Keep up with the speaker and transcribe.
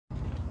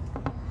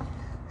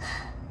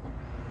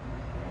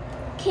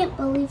can't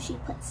believe she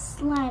put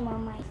slime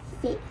on my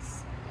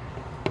face.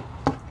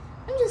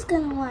 I'm just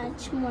gonna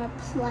watch more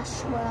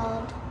Plush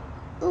World.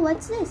 Oh,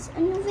 what's this?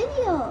 A new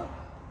video.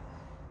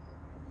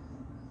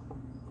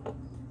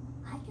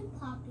 I can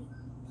pop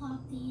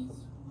these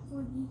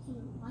for you to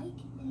like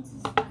and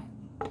subscribe.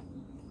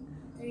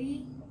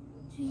 3,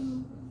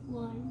 2,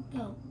 1,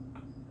 go.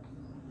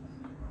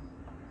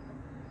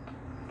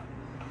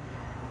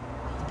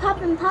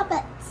 Poppin'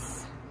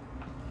 puppets.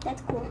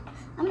 That's cool.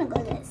 I'm gonna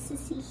go get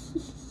Sissy.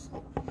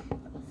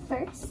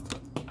 First,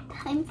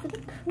 time for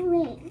the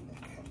crank.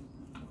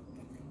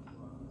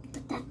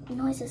 But that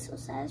noise is so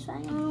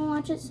satisfying. I wanna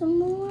watch it some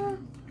more.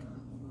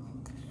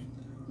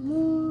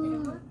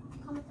 More.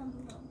 Comment down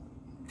below.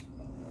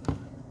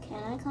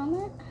 Can I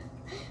comment?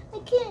 I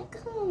can't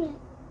comment.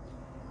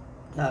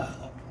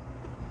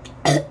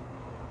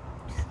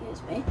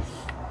 Excuse me.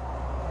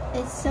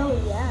 It's so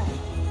young.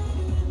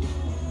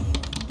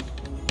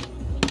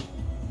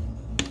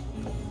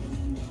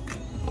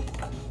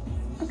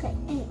 Okay,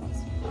 anyways.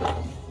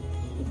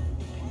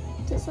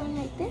 This one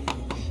right there.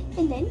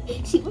 And then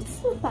she will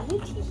slip on my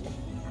teeth.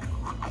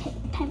 Okay,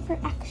 time for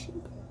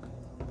action.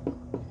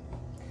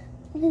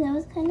 Okay, that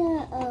was kind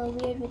of a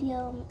weird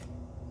video.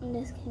 And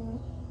this came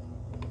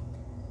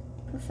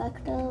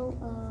perfecto.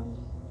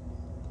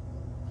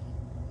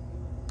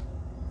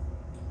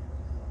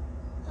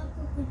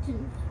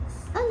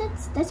 Oh,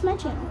 that's my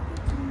channel.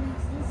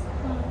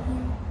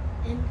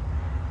 And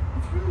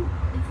if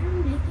you're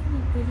making a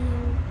video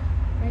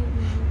right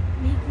now,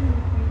 making it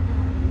right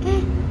now.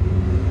 Okay.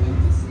 And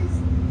this is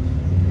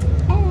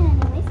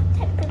Anyways,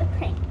 time for the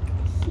prank.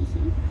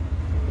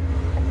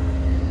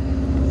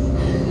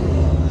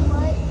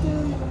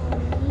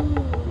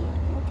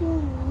 What do you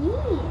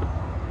need?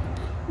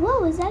 Whoa,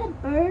 is that a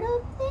bird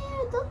up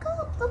there? Look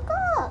up, look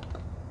up.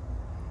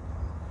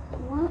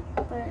 What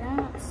bird? I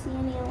don't see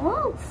any.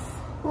 Whoa,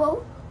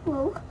 whoa,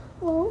 whoa,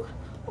 whoa,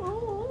 whoa,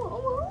 whoa,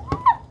 whoa.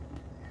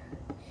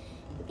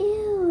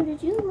 Ew, did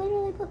you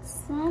literally put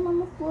slime on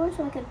the floor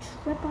so I could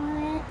trip on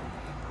it?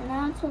 And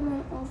now it's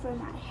over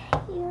my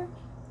hair.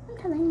 I'm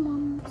telling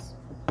moms.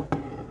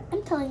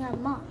 I'm telling our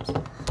moms.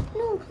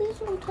 No, please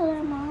don't tell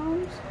our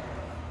moms.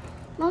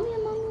 Mommy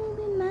and mommy will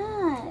be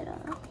mad.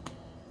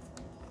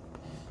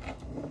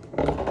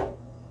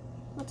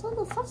 What's all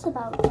the fuss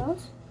about,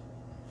 girls?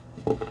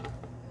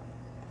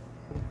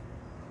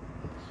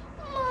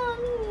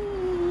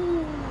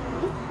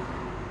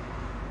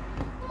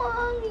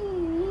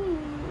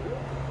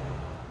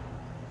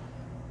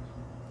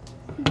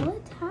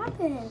 What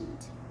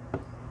happened?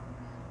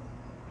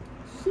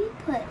 She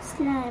put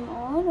slime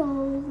all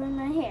over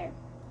my hair.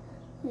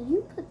 Well,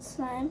 you put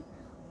slime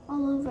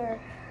all over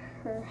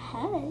her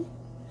head.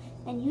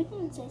 And you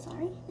didn't say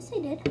sorry? Yes, I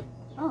did.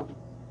 Oh.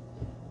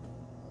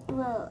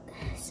 Well,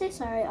 say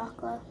sorry,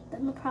 Aqua.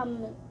 Then the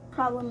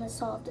problem is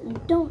solved.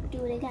 And don't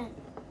do it again.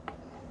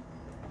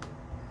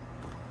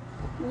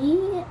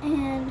 Me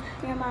and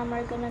your mom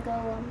are gonna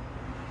go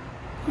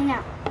hang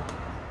out.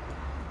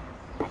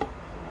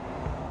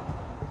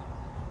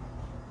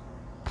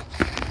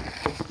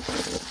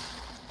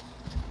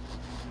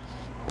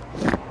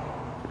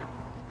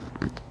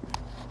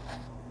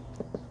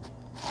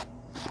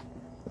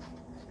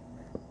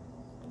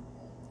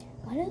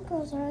 Why do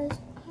girls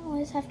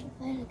always have to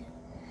fight again?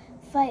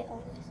 Fight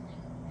always.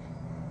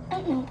 I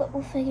don't know, but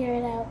we'll figure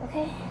it out,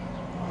 okay?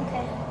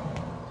 Okay.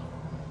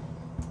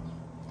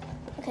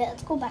 Okay,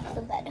 let's go back to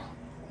the bed.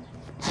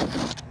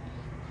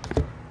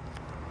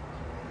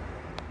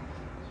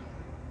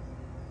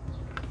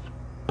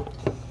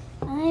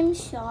 I'm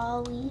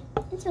sorry.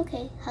 It's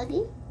okay.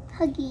 Huggy?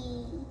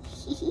 Huggy.